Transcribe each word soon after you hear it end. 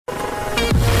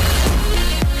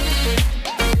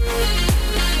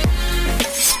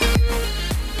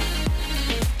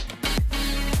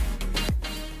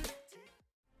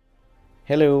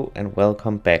Hello and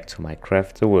welcome back to my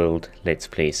Craft the World Let's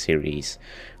Play series,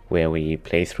 where we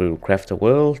play through Craft the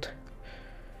World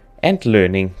and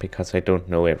learning, because I don't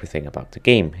know everything about the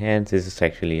game. And this is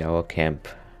actually our camp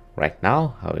right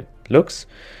now, how it looks.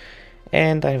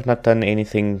 And I have not done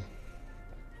anything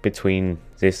between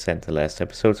this and the last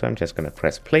episode, so I'm just gonna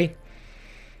press play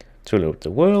to load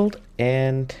the world,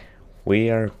 and we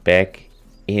are back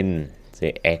in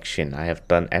the action. I have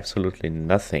done absolutely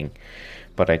nothing.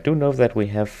 But I do know that we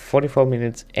have 44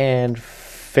 minutes and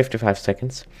 55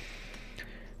 seconds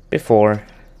before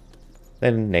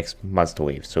the next monster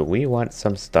wave. So we want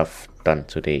some stuff done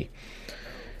today.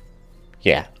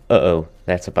 Yeah,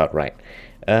 that's about right.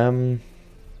 I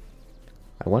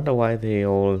wonder why they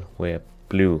all wear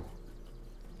blue.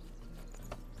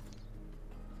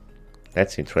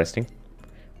 That's interesting.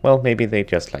 Well, maybe they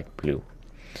just like blue.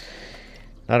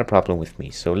 Not a problem with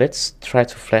me. So let's try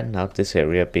to flatten out this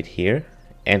area a bit here.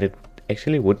 And it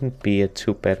actually wouldn't be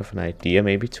too bad of an idea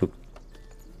maybe to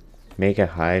make a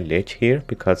high ledge here,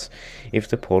 because if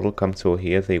the portal comes over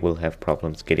here they will have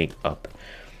problems getting up.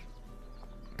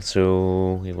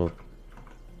 So we will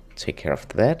take care of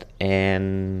that,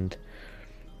 and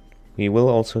we will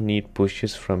also need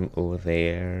bushes from over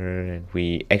there, and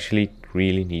we actually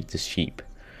really need the sheep.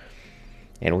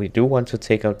 And we do want to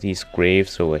take out these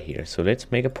graves over here, so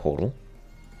let's make a portal.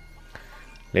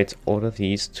 Let's order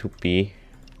these to be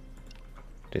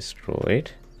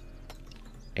destroyed,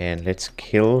 and let's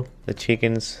kill the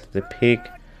chickens, the pig,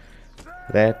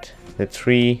 the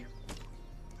tree,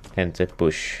 and the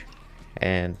bush.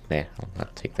 And nah, I'll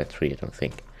not take that tree, I don't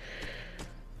think.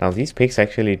 Now these pigs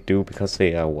actually do, because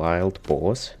they are wild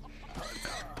boars,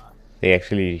 they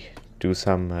actually do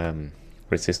some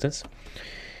resistance.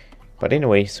 But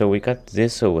anyway, so we got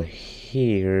this over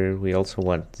here. We also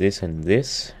want this and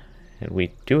this. And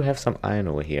we do have some iron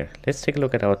over here. Let's take a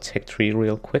look at our tech tree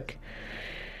real quick.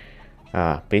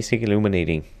 Basic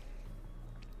illuminating.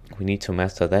 We need to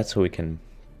master that so we can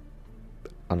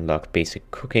unlock basic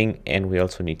cooking. And we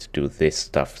also need to do this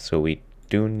stuff. So we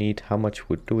do need, how much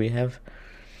wood do we have?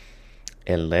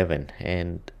 11.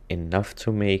 And enough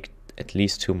to make at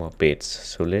least 2 more beds.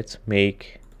 So let's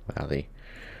make, where are they?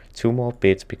 2 more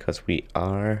beds, because we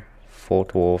are 4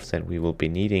 dwarves and we will be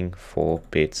needing 4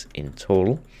 beds in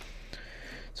total.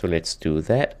 So let's do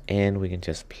that, and we can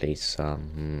just place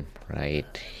some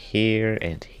right here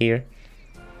and here.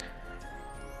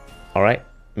 Alright,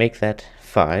 make that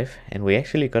 5, and we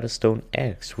actually got a stone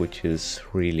axe, which is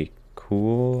really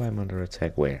cool. I'm under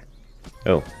attack where?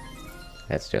 Oh,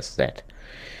 that's just that.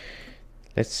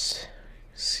 Let's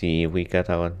see, we got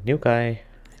our new guy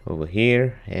over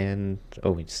here, and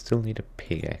oh, we still need a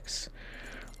pickaxe.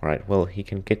 Alright, well, he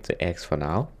can get the axe for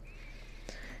now.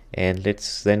 And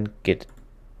let's then get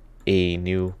a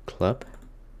new club,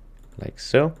 like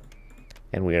so.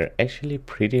 And we are actually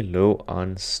pretty low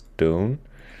on stone,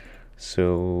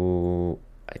 so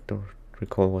I don't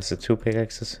recall, was it 2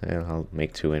 pickaxes? I'll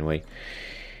make 2 anyway.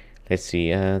 Let's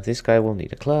see, this guy will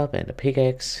need a club and a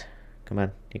pickaxe. Come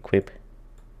on, equip.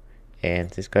 And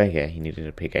this guy, yeah, he needed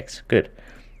a pickaxe. Good.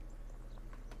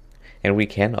 And we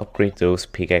can upgrade those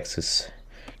pickaxes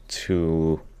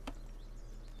to,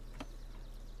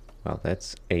 well,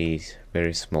 that's a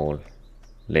very small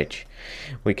ledge.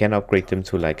 We can upgrade them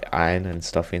to like iron and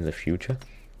stuff in the future.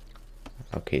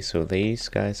 Okay, so these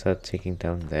guys are taking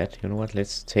down that. You know what,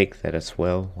 let's take that as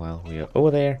well while we are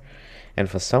over there. And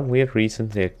for some weird reason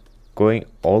they're going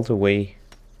all the way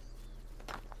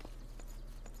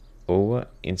over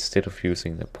instead of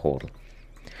using the portal.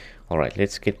 Alright,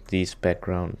 let's get these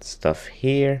background stuff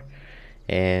here.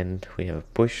 And we have a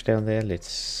bush down there.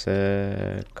 Let's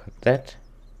cut that.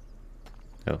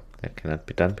 Oh, that cannot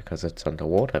be done because it's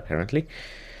underwater apparently.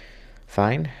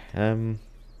 Fine.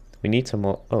 We need some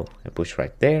more. Oh, a bush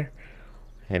right there.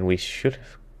 And we should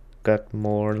have got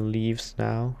more leaves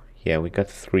now. Yeah, we got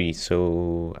 3,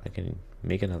 so I can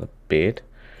make another bed.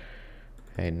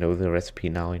 I know the recipe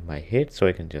now in my head, so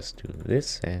I can just do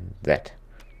this and that.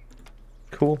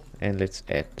 Cool. And let's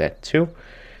add that too,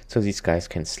 so these guys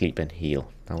can sleep and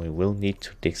heal. Now we will need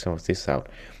to dig some of this out.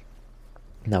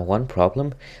 Now one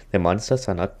problem, the monsters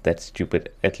are not that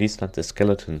stupid, at least not the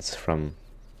skeletons from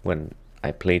when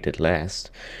I played it last.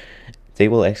 They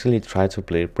will actually try to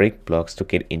break blocks to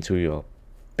get into your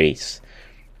base.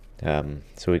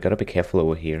 So we gotta be careful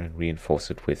over here and reinforce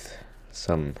it with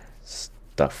some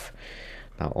stuff.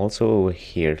 Now also over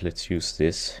here, let's use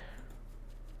this.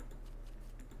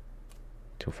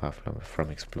 Too far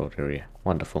from explored area.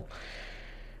 Wonderful.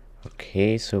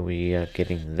 Okay, so we are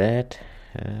getting that.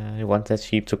 I want that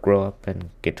sheep to grow up and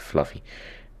get fluffy.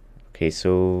 Okay,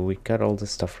 so we got all the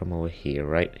stuff from over here,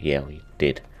 right? Yeah, we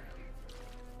did.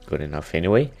 Good enough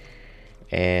anyway.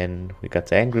 And we got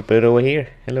the angry bird over here.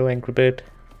 Hello, angry bird.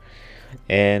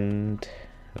 And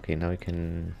okay, now we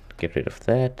can get rid of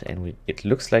that. And it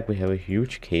looks like we have a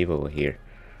huge cave over here.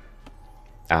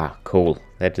 Ah, coal.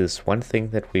 That is one thing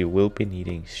that we will be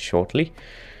needing shortly.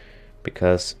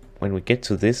 Because when we get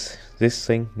to this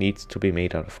thing needs to be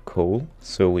made out of coal.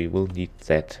 So we will need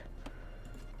that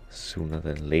sooner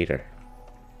than later.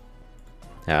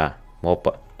 Ah, more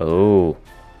oh.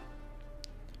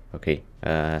 Okay,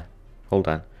 hold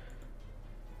on.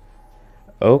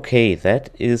 Okay,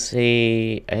 that is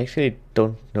I actually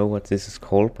don't know what this is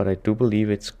called, but I do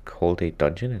believe it's called a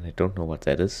dungeon, and I don't know what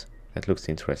that is. That looks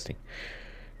interesting.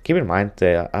 Keep in mind,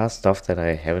 there are stuff that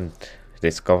I haven't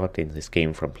discovered in this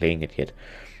game from playing it yet.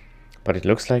 But it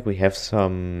looks like we have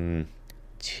some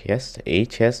a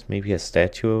chest, maybe a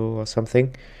statue or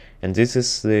something. And this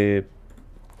is the...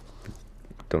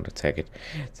 Don't attack it.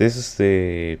 This is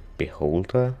the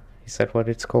beholder, is that what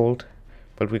it's called?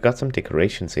 But we got some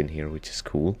decorations in here, which is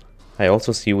cool. I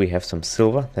also see we have some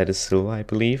silver. That is silver, I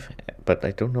believe. But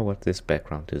I don't know what this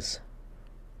background is.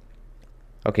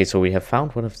 Okay, so we have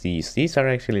found one of these. These are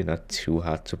actually not too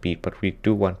hard to beat, but we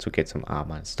do want to get some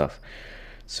armor and stuff.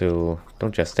 So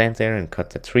don't just stand there and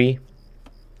cut the tree.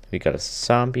 We got a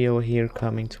zombie over here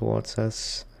coming towards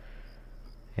us.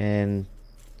 And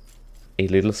a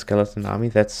little skeleton army.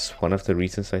 That's one of the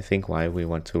reasons, I think, why we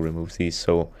want to remove these.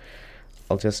 So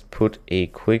I'll just put a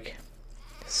quick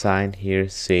sign here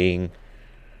saying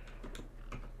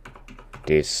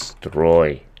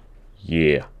destroy.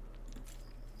 Yeah.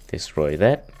 Destroy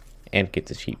that and get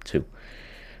the sheep too.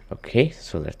 Okay,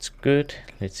 so that's good.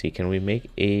 Let's see, can we make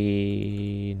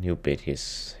a new bed?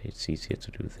 Yes, it's easier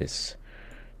to do this.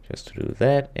 Just to do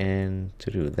that and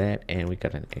to do that, and we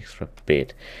got an extra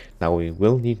bed. Now we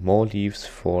will need more leaves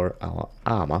for our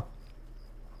armor.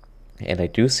 And I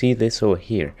do see this over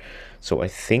here. So I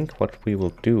think what we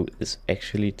will do is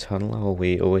actually tunnel our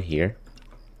way over here.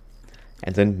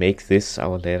 And then make this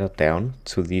our ladder down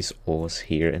to these ores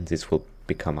here, and this will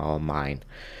become our mine.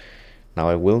 Now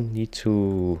I will need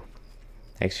to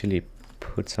actually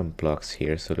put some blocks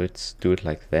here, so let's do it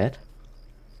like that.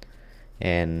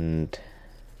 And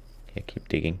yeah, keep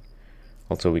digging.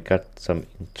 Also, we got some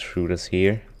intruders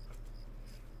here.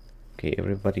 Okay,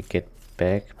 everybody get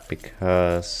back,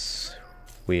 because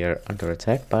we are under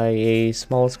attack by a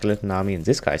small skeleton army, and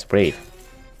this guy's brave.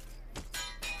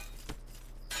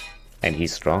 And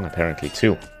he's strong apparently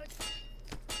too.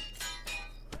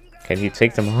 Can he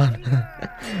take them on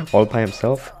all by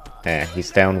himself?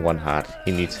 He's down one heart.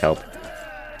 He needs help.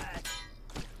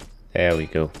 There we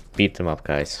go. Beat them up,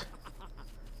 guys.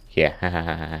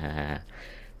 Yeah.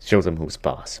 Show them who's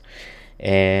boss.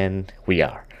 And we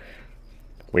are.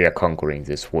 We are conquering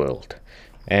this world.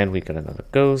 And we got another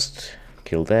ghost.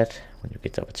 Kill that when you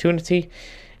get the opportunity.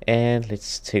 And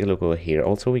let's take a look over here.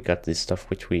 Also, we got this stuff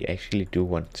which we actually do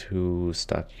want to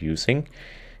start using.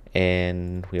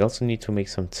 And we also need to make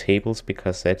some tables,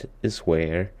 because that is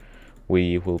where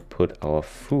we will put our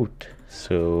food.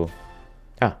 So,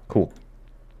 cool.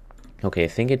 Okay, I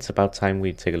think it's about time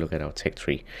we take a look at our tech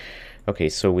tree. Okay,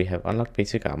 so we have unlocked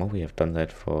basic armor. We have done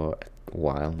that for a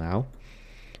while now.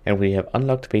 And we have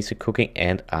unlocked basic cooking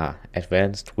and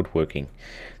advanced woodworking.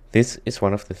 This is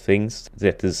one of the things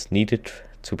that is needed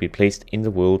to be placed in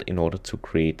the world in order to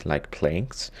create like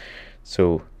planks.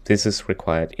 So this is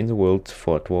required in the world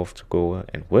for a dwarf to go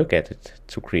and work at it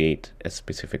to create a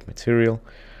specific material.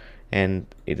 And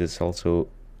it is also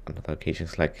on other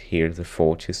occasions, like here, the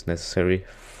forge is necessary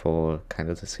for kind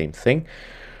of the same thing.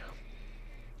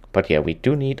 But yeah, we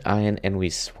do need iron, and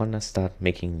we want to start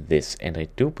making this. And I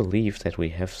do believe that we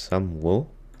have some wool.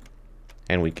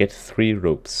 And we get 3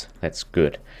 ropes. That's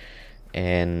good.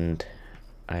 And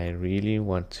I really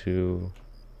want to...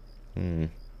 You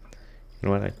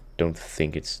know what? I don't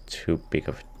think it's too big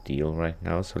of a deal right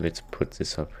now. So let's put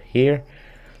this up here.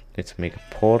 Let's make a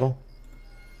portal.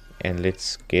 And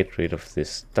let's get rid of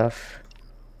this stuff.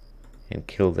 And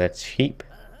kill that sheep.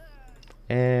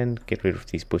 And get rid of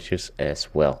these bushes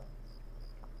as well.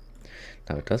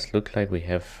 Now it does look like we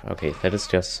have... Okay, that is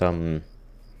just some...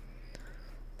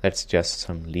 That's just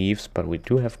some leaves, but we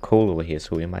do have coal over here,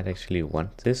 so we might actually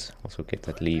want this. Also get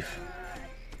that leaf.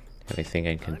 And I think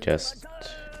I can just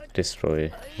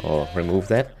destroy or remove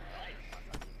that.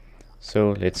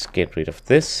 So let's get rid of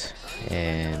this.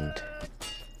 And...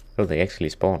 Oh, they actually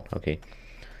spawn. Okay.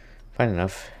 Fine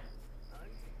enough.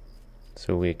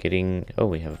 So we're getting... Oh,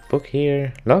 we have a book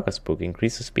here. Logger's book.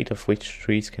 Increase the speed of which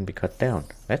trees can be cut down.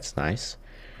 That's nice.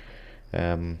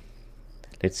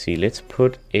 Let's see. Let's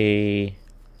put a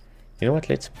You know what?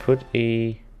 Let's put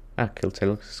a... kill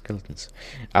skeletons.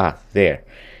 There.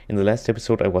 In the last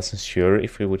episode I wasn't sure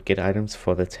if we would get items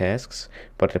for the tasks,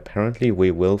 but apparently we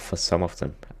will for some of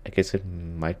them. I guess it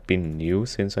might be new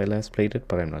since I last played it,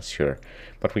 but I'm not sure.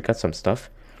 But we got some stuff.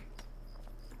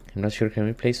 I'm not sure, can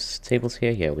we place tables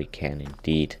here? Yeah, we can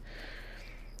indeed.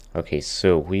 Okay,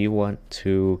 so we want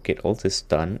to get all this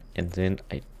done, and then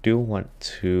I do want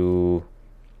to...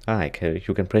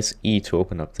 you can press E to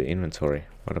open up the inventory.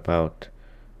 What about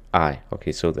I?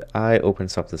 Okay, so the I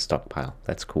opens up the stockpile.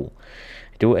 That's cool.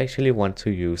 I do actually want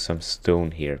to use some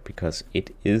stone here, because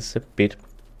it is a bit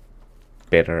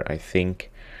better, I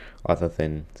think, other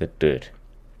than the dirt.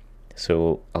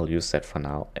 So I'll use that for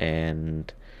now,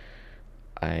 and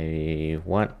I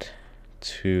want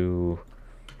to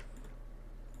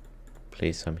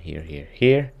place some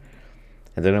here,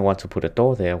 and then I want to put a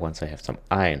door there once I have some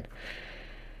iron.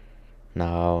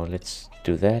 Now let's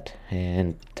do that,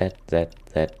 and that.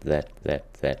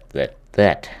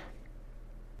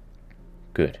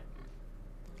 Good.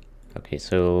 Okay,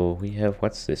 so we have,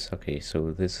 what's this? Okay,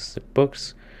 so this is the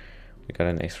books. We got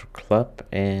an extra club,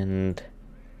 and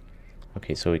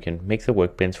okay, so we can make the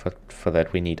workbench. For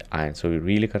that we need iron, so we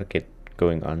really gotta get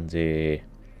going on the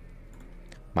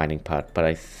mining part. But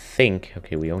I think,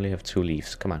 okay, we only have 2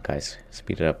 leaves. Come on guys,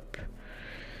 speed it up.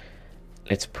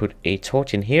 Let's put a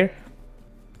torch in here.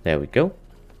 There we go.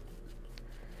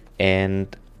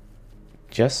 And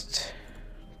just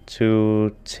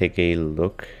to take a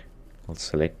look, I'll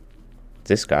select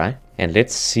this guy, and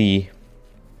let's see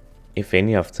if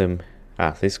any of them...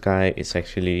 this guy is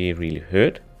actually really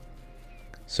hurt.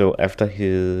 So after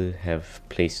he have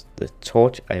placed the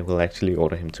torch, I will actually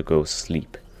order him to go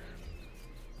sleep.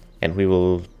 And we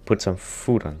will put some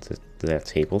food on their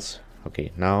tables.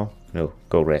 Okay, now, no,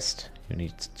 go rest. You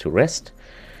need to rest.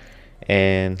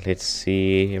 And let's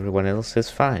see, everyone else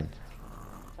is fine.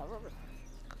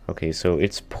 Okay, so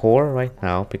it's poor right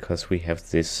now because we have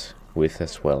this with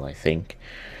as well, I think.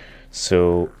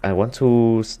 So I want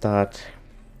to start...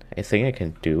 a thing I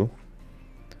can do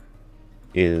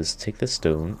is take the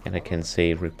stone, and I can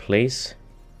say replace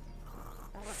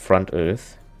front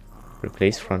earth,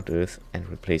 and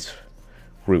replace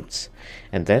roots.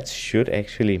 And that should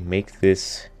actually make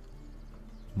this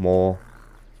more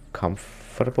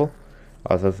comfortable,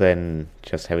 other than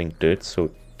just having dirt.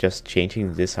 So just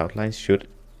changing this outline should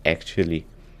actually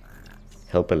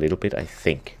help a little bit, I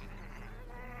think.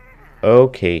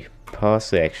 Okay, pause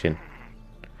the action.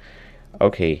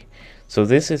 Okay, so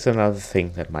this is another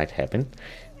thing that might happen.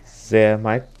 There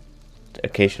might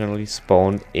occasionally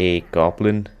spawn a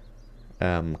goblin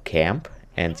camp,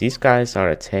 and these guys are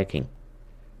attacking.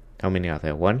 How many are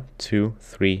there? 1, 2,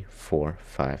 3, 4,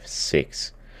 5,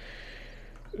 6.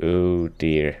 Oh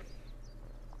dear.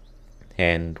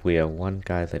 And we are one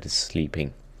guy that is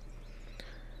sleeping.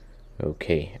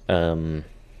 Okay, can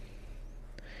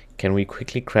we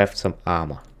quickly craft some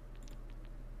armor?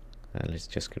 Let's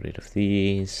just get rid of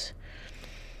these.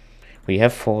 We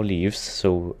have 4 leaves,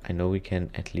 so I know we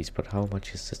can at least, but how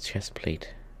much is the chest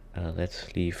plate?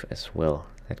 Let's leave as well.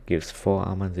 That gives 4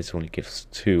 armor, and this only gives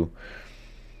 2.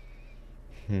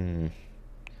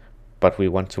 But we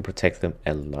want to protect them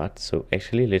a lot, so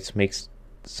actually let's make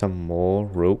some more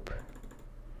rope.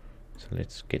 So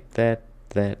let's get that,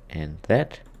 and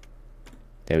that.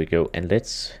 There we go, and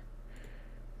let's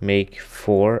make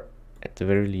 4 at the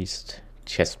very least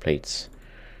chest plates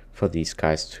for these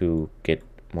guys to get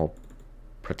more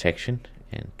protection,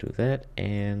 and do that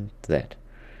and that.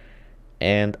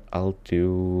 And I'll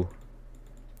do...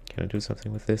 can I do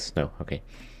something with this? No, okay.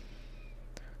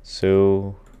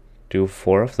 So do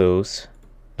 4 of those.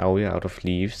 Now we're out of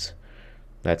leaves.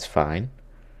 That's fine.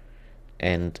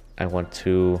 And I want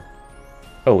to...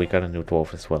 oh, we got a new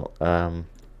dwarf as well.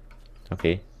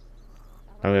 Okay.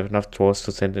 Now we have enough dwarves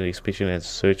to send an expedition and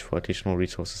search for additional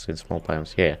resources in small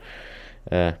biomes. Yeah.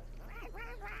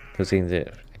 Using the...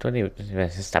 I don't even...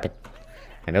 stop it.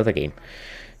 I know the game.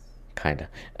 Kinda.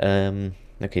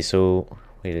 Okay, so...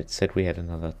 wait, it said we had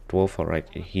another dwarf. Alright,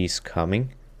 he's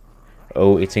coming.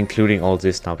 Oh, it's including all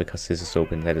this now because this is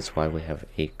open. That is why we have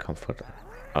a comfort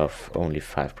of only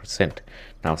 5%.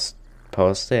 Now,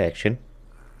 pause the action.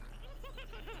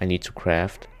 I need to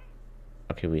craft.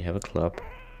 Okay, we have a club.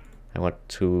 I want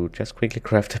to just quickly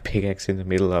craft a pickaxe in the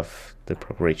middle of the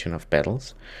preparation of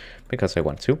battles, because I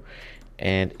want to.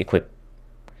 And equip.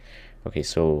 Okay,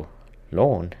 so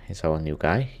Lorne is our new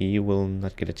guy. He will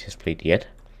not get a chest plate yet.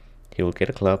 He will get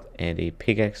a club and a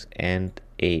pickaxe and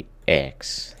a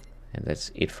axe. And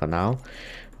that's it for now.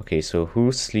 Okay, so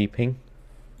who's sleeping?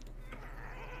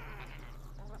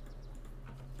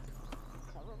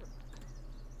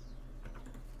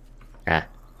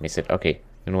 miss it. Okay,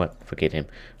 you know what? Forget him.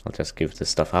 I'll just give the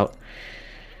stuff out.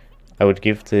 I would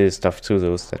give the stuff to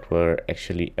those that were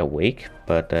actually awake,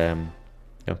 but oh,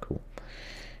 cool.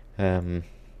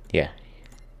 Yeah,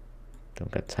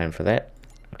 don't got time for that.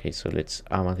 Okay, so let's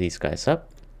armor these guys up.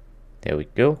 There we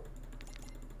go.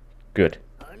 Good.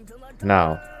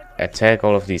 Now, attack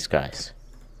all of these guys.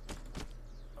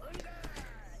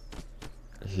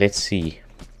 Let's see.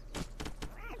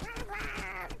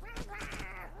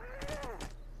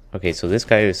 Okay, so this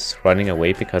guy is running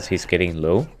away because he's getting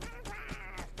low.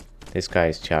 This guy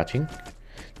is charging.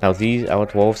 Now our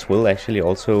dwarves will actually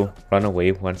also run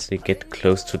away once they get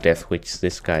close to death, which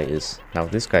this guy is. Now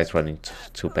this guy is running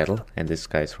to battle, and this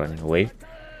guy is running away.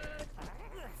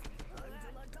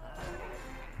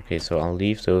 Okay, so I'll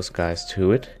leave those guys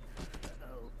to it.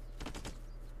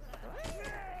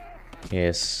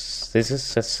 Yes, this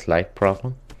is a slight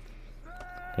problem.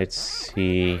 Let's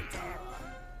see.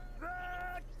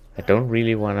 I don't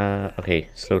really wanna... Okay,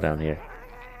 slow down here.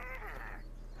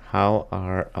 How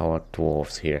are our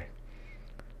dwarves here?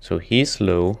 So he's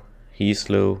low, he's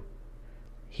low,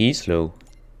 he's low.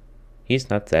 He's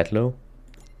not that low.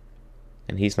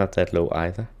 And he's not that low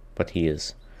either, but he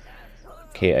is.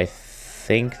 Okay, I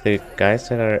think the guys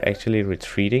that are actually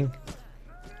retreating,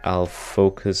 I'll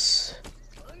focus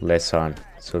less on.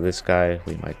 So this guy,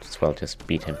 we might as well just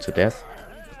beat him to death.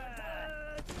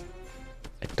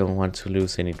 I don't want to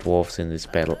lose any dwarves in this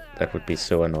battle. That would be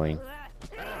so annoying.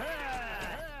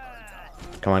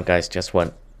 Come on guys, just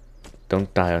one.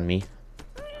 Don't die on me.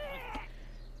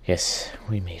 Yes,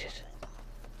 we made it.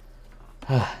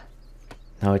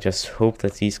 Now I just hope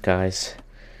that these guys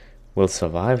will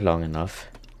survive long enough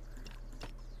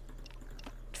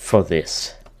for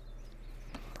this.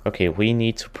 Okay, we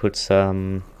need to put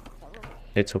some...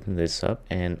 Let's open this up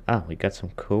and... we got some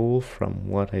coal from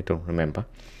what I don't remember.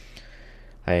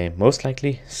 I most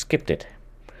likely skipped it.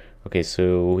 Okay,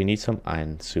 so we need some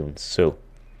iron soon. So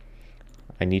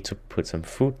I need to put some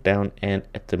food down, and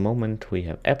at the moment we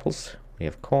have apples, we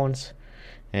have corns,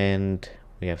 and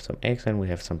we have some eggs, and we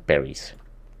have some berries.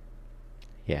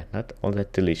 Yeah, not all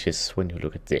that delicious when you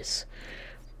look at this.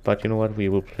 But you know what, we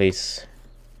will place...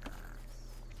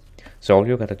 So all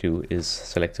you gotta do is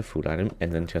select a food item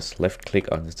and then just left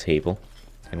click on the table.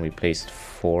 And we placed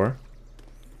 4.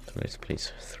 So let's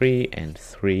place 3 and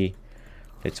 3.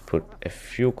 Let's put a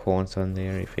few corns on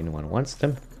there if anyone wants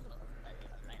them.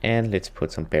 And let's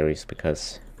put some berries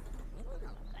because,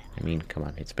 I mean, come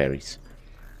on, it's berries.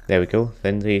 There we go.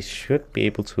 Then they should be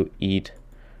able to eat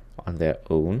on their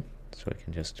own. So I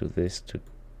can just do this to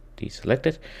deselect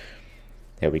it.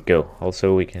 There we go.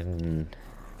 Also, we can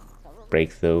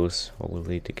break those, or will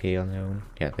they decay on their own?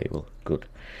 Yeah, they will. Good.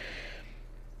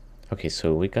 Okay,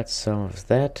 so we got some of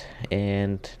that,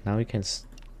 and now we can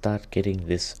start getting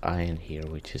this iron here,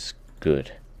 which is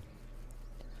good.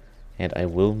 And I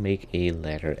will make a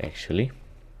ladder actually.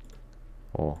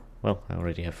 Oh, well, I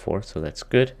already have 4, so that's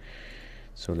good.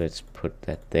 So let's put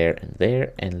that there,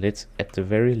 and let's at the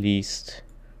very least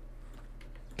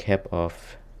cap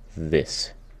off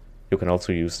this. You can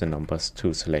also use the numbers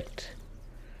to select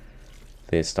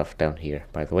this stuff down here,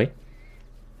 by the way.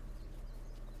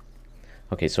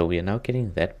 Okay, so we are now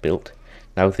getting that built.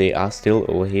 Now they are still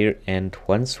over here, and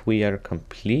once we are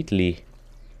completely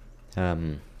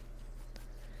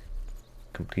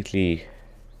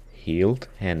healed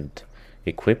and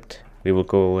equipped, we will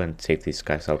go and take these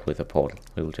guys out with a portal.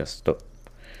 We will just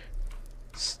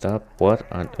stop. What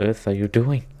on earth are you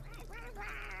doing?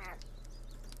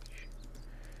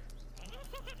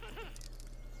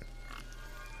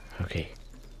 Okay.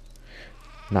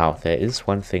 Now, there is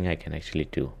one thing I can actually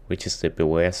do, which is the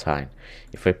beware sign.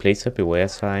 If I place a beware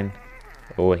sign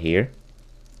over here,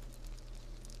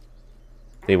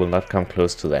 they will not come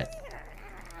close to that,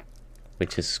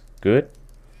 which is good.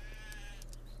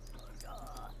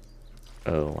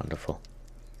 Oh, wonderful.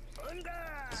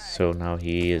 So now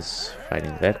he is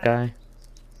fighting that guy,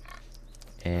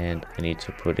 and I need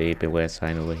to put a beware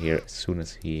sign over here as soon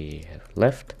as he has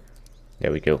left.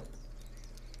 There we go.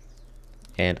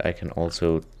 And I can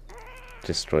also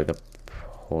destroy the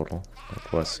portal.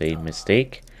 That was a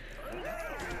mistake.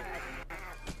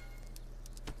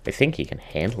 I think he can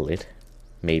handle it.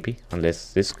 Maybe.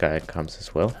 Unless this guy comes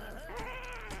as well.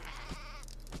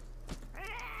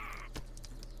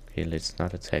 Okay, let's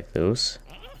not attack those.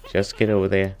 Just get over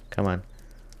there. Come on.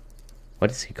 What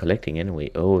is he collecting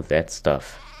anyway? Oh, that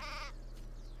stuff.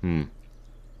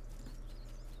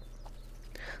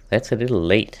 That's a little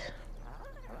late.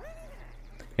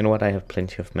 You know what, I have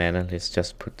plenty of mana. Let's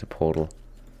just put the portal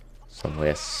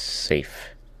somewhere safe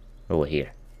over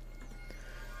here.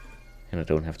 And I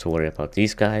don't have to worry about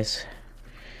these guys.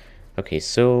 Okay,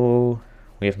 so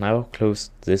we have now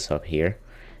closed this up here,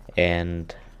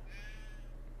 and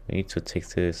we need to take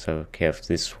this care of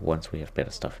this once we have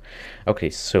better stuff. Okay,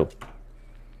 so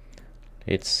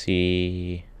let's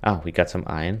see. Ah, we got some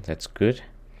iron. That's good.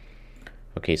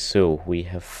 Okay, so we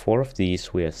have 4 of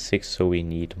these. We have 6, so we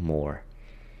need more.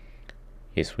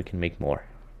 Yes, we can make more.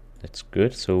 That's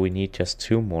good. So we need just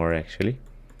 2 more actually.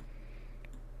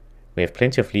 We have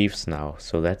plenty of leaves now,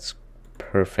 so that's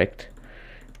perfect.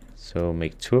 So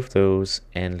make 2 of those,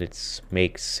 and let's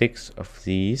make 6 of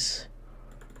these.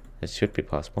 That should be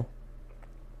possible.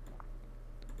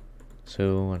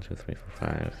 So 1, 2, 3, 4,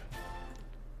 5,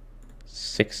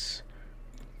 6.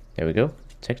 There we go.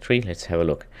 Tech tree. Let's have a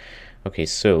look. Okay,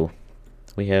 so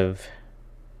we have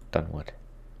done what?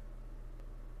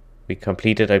 We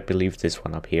completed, I believe, this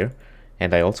one up here.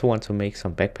 And I also want to make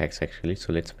some backpacks actually,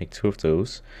 so let's make 2 of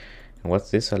those. And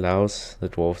what this allows the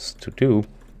dwarves to do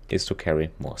is to carry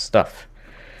more stuff.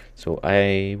 So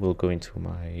I will go into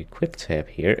my equip tab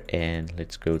here, and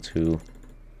let's go to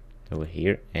over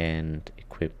here and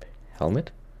equip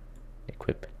helmet,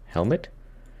 equip helmet,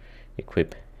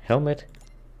 equip helmet,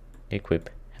 equip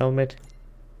helmet,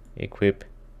 equip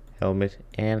helmet,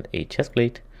 and a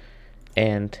chestplate,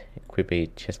 and equip a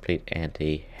chestplate and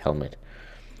a helmet.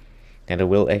 And I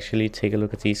will actually take a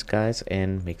look at these guys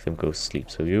and make them go sleep.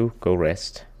 So you go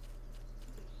rest.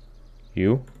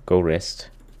 You go rest.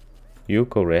 You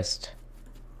go rest.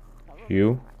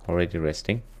 You already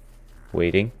resting.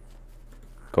 Waiting.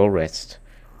 Go rest.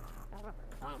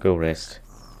 Go rest.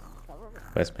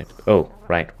 Where's my... Oh,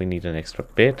 right. We need an extra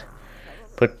bed.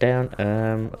 Put down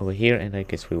over here, and I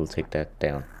guess we will take that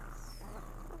down.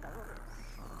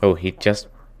 Oh, he just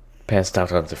passed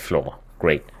out on the floor.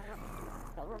 Great.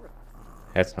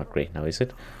 That's not great now, is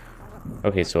it?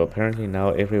 Okay, so apparently now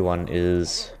everyone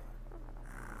is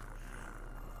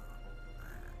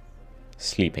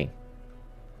sleeping.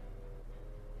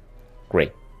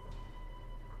 Great.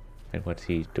 And what's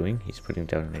he doing? He's putting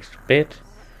down an extra bed,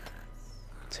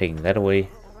 taking that away.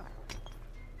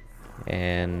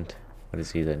 And what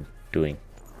is he then doing?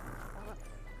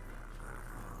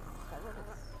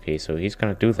 Okay, so he's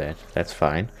gonna do that. That's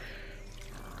fine.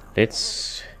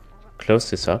 Let's close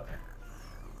this up.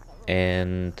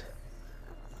 And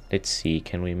let's see,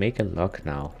 can we make a lock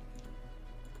now?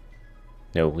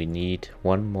 No, we need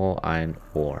 1 more iron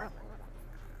ore.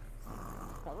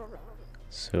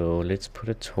 So let's put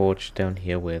a torch down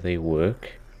here where they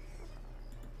work.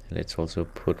 Let's also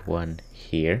put one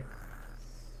here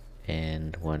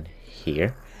and one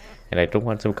here. And I don't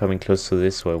want them coming close to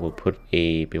this, so I will put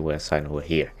a beware sign over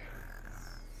here.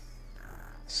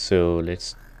 So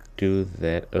let's do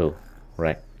that. Oh,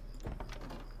 right.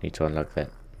 Need to unlock that.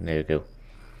 There we go.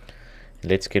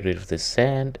 Let's get rid of the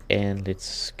sand, and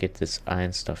let's get this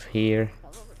iron stuff here.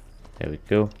 There we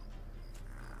go.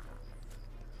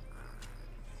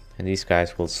 And these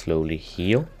guys will slowly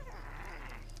heal.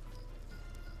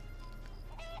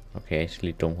 Okay, I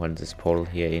actually don't want this portal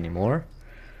here anymore.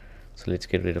 So let's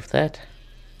get rid of that.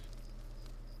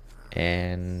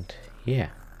 And yeah.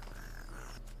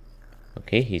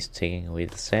 Okay, he's taking away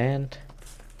the sand.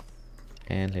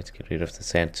 And let's get rid of the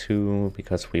sand too,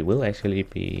 because we will actually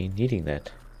be needing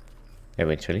that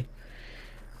eventually.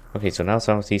 Okay, so now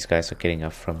some of these guys are getting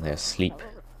up from their sleep.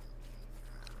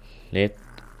 Let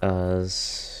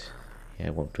us... Yeah, I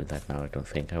won't do that now, I don't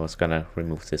think. I was gonna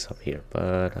remove this up here,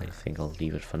 but I think I'll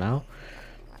leave it for now.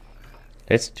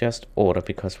 Let's just order,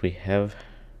 because we have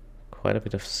quite a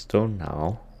bit of stone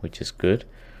now, which is good.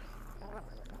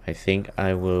 I think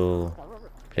I will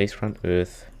place front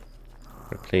earth,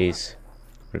 replace,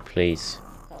 replace,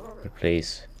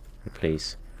 replace,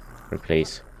 replace,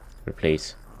 replace,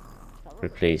 replace,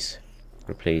 replace,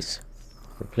 replace,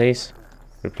 replace,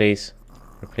 replace,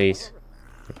 replace,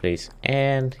 replace,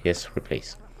 and yes,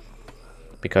 replace.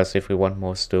 Because if we want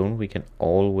more stone, we can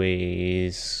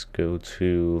always go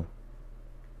to,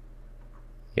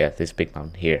 yeah, this big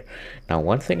mountain here. Now,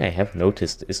 one thing I have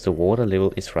noticed is the water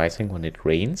level is rising when it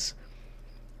rains.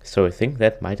 So I think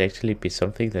that might actually be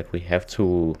something that we have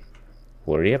to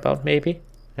worry about maybe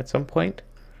at some point,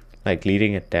 like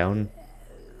leading it down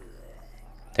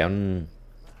in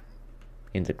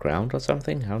the ground or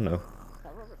something. I don't know.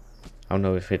 I don't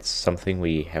know if it's something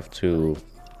we have to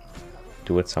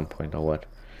do at some point or what.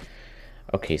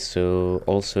 Okay, so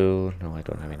also no, I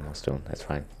don't have any more stone. That's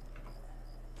fine.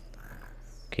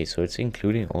 Okay, so it's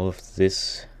including all of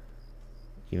this,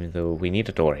 even though we need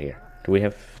a door here. Do we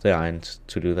have the iron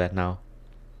to do that now?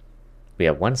 We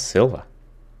have 1 silver.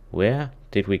 Where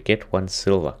did we get 1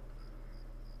 silver?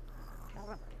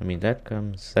 I mean, that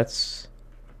comes... That's...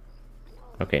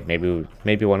 Okay,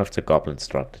 maybe one of the goblins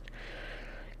dropped it.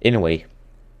 Anyway,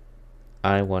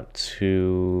 I want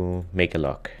to make a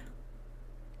lock.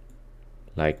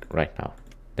 Like right now.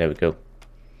 There we go.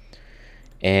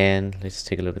 And let's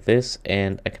take a look at this.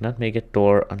 And I cannot make a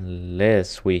door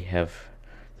unless we have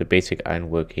the basic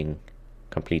ironworking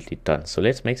completely done. So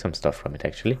let's make some stuff from it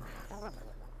actually.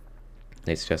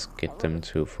 Let's just get them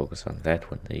to focus on that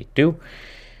when they do.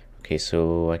 Okay,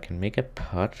 so I can make a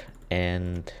pot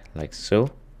and like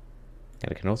so.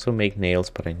 And I can also make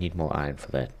nails, but I need more iron for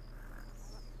that.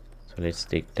 So let's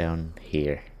dig down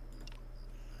here.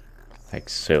 Like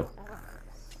so.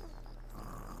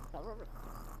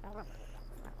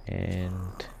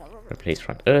 And replace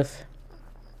front earth.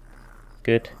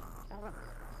 Good.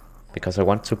 Because I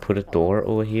want to put a door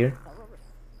over here.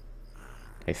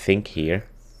 I think here.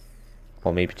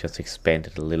 Or maybe just expand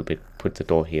it a little bit. Put the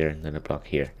door here and then a block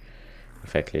here. In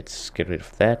fact, let's get rid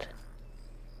of that.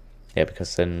 Yeah,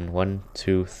 because then 1,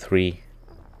 2, 3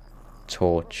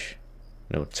 torch.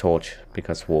 No, torch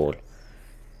because wall.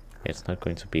 It's not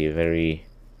going to be a very...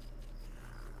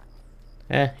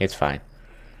 it's fine.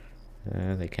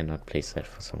 They cannot place that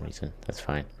for some reason. That's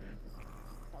fine.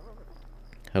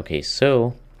 Okay,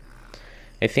 so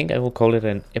I think I will call it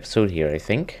an episode here, I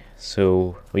think.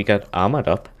 So we got armored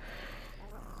up.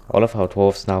 All of our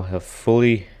dwarves now have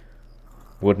fully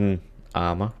wooden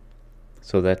armor.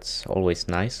 So that's always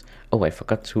nice. Oh, I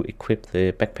forgot to equip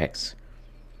the backpacks.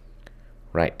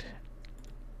 Right.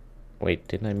 Wait,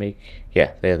 didn't I make...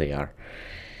 Yeah, there they are.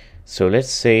 So let's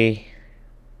say...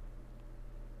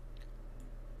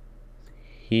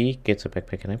 he gets a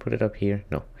backpack. Can I put it up here?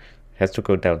 No. It has to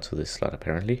go down to this slot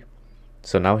apparently.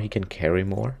 So now he can carry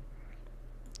more.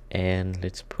 And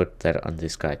let's put that on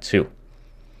this guy too.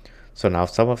 So now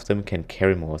some of them can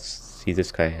carry more. See,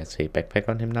 this guy has a backpack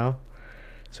on him now.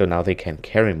 So now they can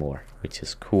carry more, which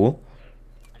is cool.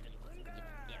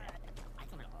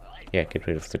 Yeah, get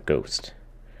rid of the ghost.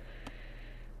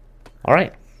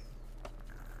 Alright.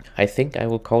 I think I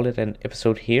will call it an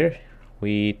episode here.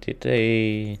 We did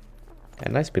a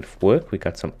nice bit of work. We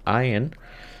got some iron.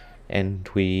 And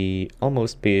we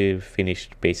almost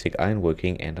finished basic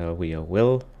ironworking. And we are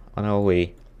well on our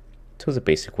way to the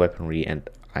basic weaponry and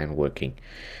ironworking.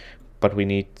 But we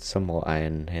need some more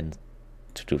iron and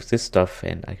to do this stuff,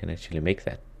 and I can actually make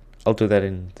that. I'll do that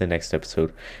in the next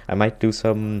episode. I might do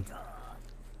some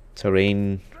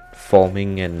terrain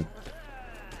forming and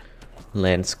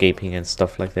landscaping and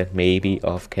stuff like that, maybe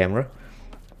off camera,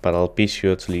 but I'll be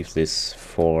sure to leave this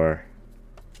for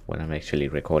when I'm actually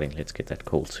recording. Let's get that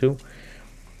coal too,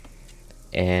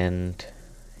 and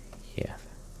yeah,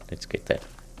 let's get that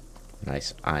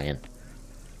nice iron.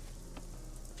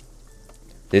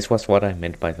 This was what I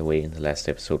meant, by the way, in the last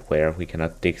episode, where we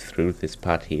cannot dig through this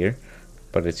part here,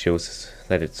 but it shows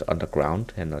that it's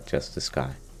underground and not just the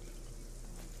sky.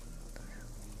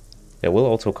 There will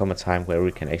also come a time where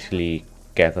we can actually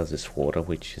gather this water,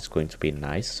 which is going to be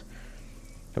nice.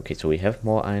 Okay, so we have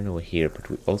more iron over here, but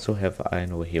we also have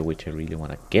iron over here, which I really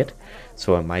want to get.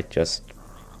 So I might just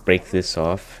break this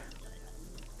off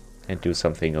and do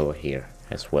something over here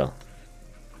as well.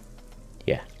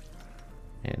 Yeah.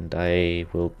 And I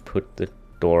will put the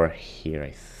door here, I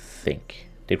think.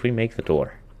 Did we make the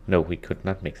door? No, we could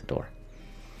not make the door.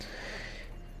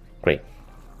 Great.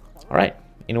 Alright.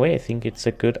 In a way, I think it's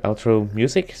a good outro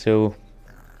music, so...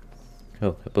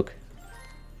 Oh, a book.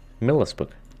 Miller's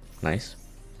book. Nice.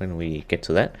 When we get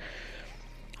to that.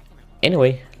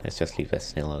 Anyway, let's just leave that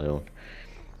snail alone.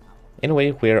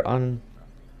 Anyway, we're on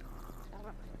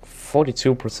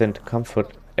 42%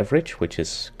 comfort average, which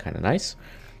is kind of nice.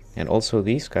 And also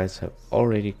these guys have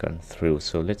already gone through.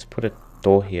 So let's put a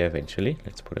door here eventually.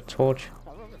 Let's put a torch.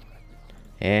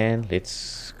 And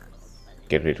let's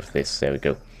get rid of this. There we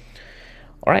go.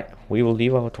 Alright, we will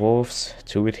leave our dwarves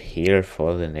to it here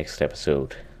for the next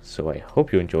episode. So I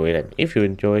hope you enjoyed, and if you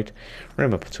enjoyed,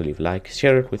 remember to leave a like,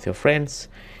 share it with your friends,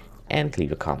 and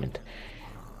leave a comment.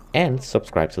 And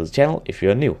subscribe to the channel if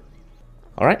you are new.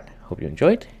 Alright, hope you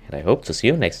enjoyed, and I hope to see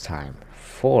you next time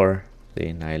for the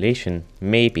annihilation,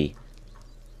 maybe,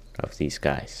 of these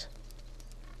guys.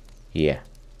 Yeah,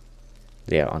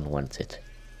 they are unwanted.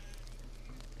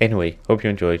 Anyway, hope you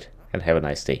enjoyed, and have a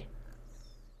nice day.